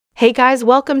Hey guys,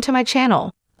 welcome to my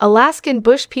channel, Alaskan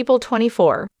Bush People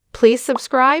 24. Please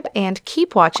subscribe and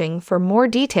keep watching for more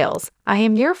details. I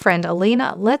am your friend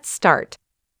Alina. Let's start.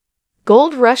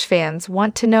 Gold Rush fans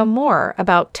want to know more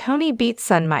about Tony Beets'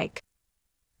 son Mike.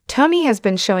 Tony has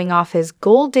been showing off his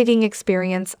gold digging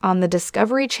experience on the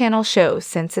Discovery Channel show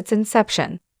since its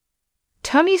inception.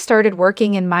 Tony started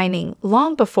working in mining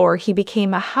long before he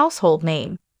became a household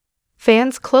name.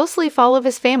 Fans closely follow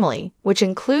his family, which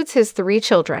includes his 3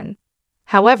 children.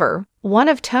 However, one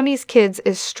of Tony's kids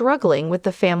is struggling with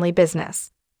the family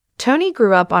business. Tony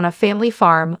grew up on a family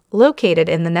farm located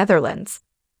in the Netherlands.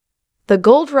 The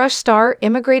Gold Rush star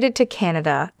immigrated to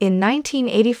Canada in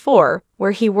 1984, where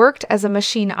he worked as a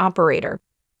machine operator.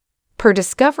 Per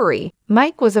Discovery,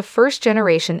 Mike was a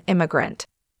first-generation immigrant.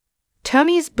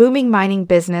 Tony's booming mining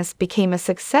business became a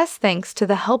success thanks to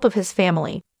the help of his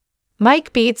family.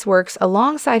 Mike Beets works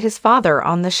alongside his father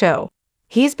on the show.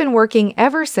 He's been working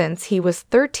ever since he was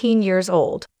 13 years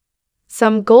old.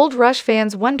 Some Gold Rush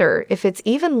fans wonder if it's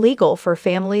even legal for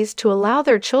families to allow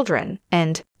their children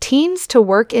and teens to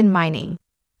work in mining.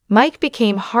 Mike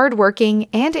became hardworking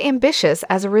and ambitious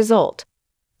as a result.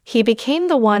 He became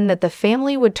the one that the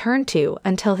family would turn to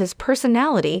until his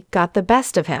personality got the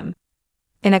best of him.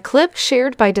 In a clip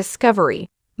shared by Discovery,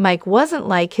 Mike wasn't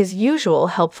like his usual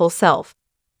helpful self.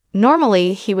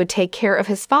 Normally, he would take care of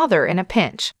his father in a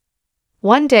pinch.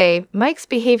 One day, Mike's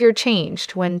behavior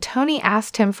changed when Tony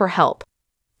asked him for help.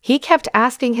 He kept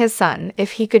asking his son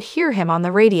if he could hear him on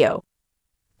the radio.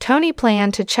 Tony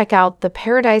planned to check out the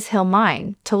Paradise Hill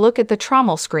mine to look at the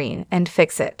trommel screen and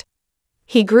fix it.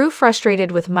 He grew frustrated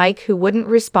with Mike, who wouldn't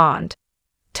respond.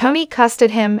 Tony cussed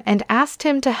at him and asked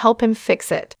him to help him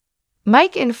fix it.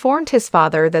 Mike informed his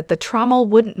father that the trommel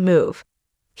wouldn't move.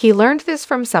 He learned this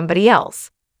from somebody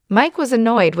else. Mike was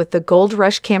annoyed with the Gold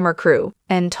Rush camera crew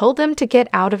and told them to get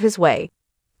out of his way.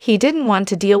 He didn't want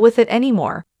to deal with it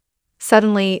anymore.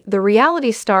 Suddenly, the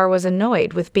reality star was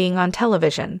annoyed with being on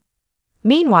television.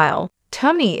 Meanwhile,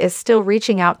 Tony is still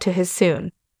reaching out to his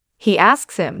son. He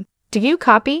asks him, "Do you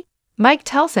copy?" Mike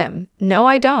tells him, "No,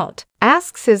 I don't."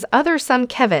 Asks his other son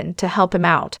Kevin to help him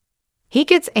out. He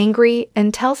gets angry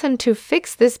and tells him to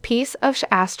fix this piece of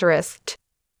asterisk.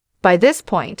 By this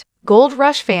point, Gold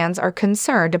Rush fans are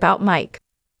concerned about Mike.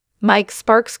 Mike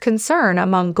sparks concern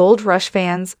among Gold Rush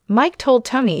fans. Mike told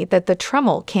Tony that the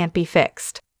trommel can't be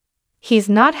fixed. He's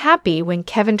not happy when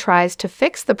Kevin tries to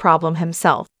fix the problem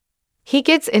himself. He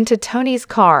gets into Tony's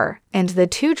car, and the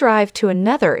two drive to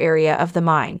another area of the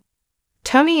mine.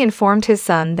 Tony informed his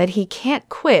son that he can't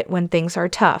quit when things are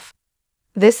tough.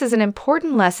 This is an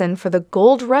important lesson for the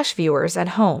Gold Rush viewers at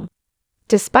home.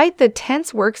 Despite the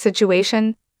tense work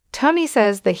situation, Tony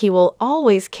says that he will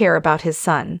always care about his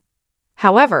son.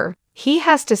 However, he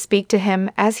has to speak to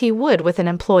him as he would with an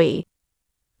employee.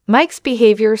 Mike's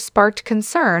behavior sparked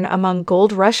concern among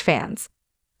Gold Rush fans.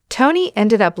 Tony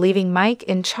ended up leaving Mike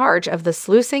in charge of the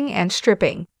sluicing and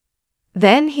stripping.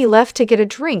 Then he left to get a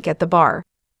drink at the bar.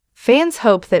 Fans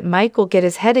hope that Mike will get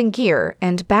his head in gear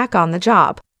and back on the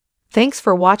job. Thanks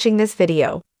for watching this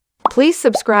video. Please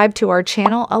subscribe to our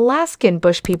channel Alaskan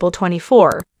Bush People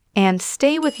 24 and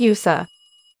stay with USA.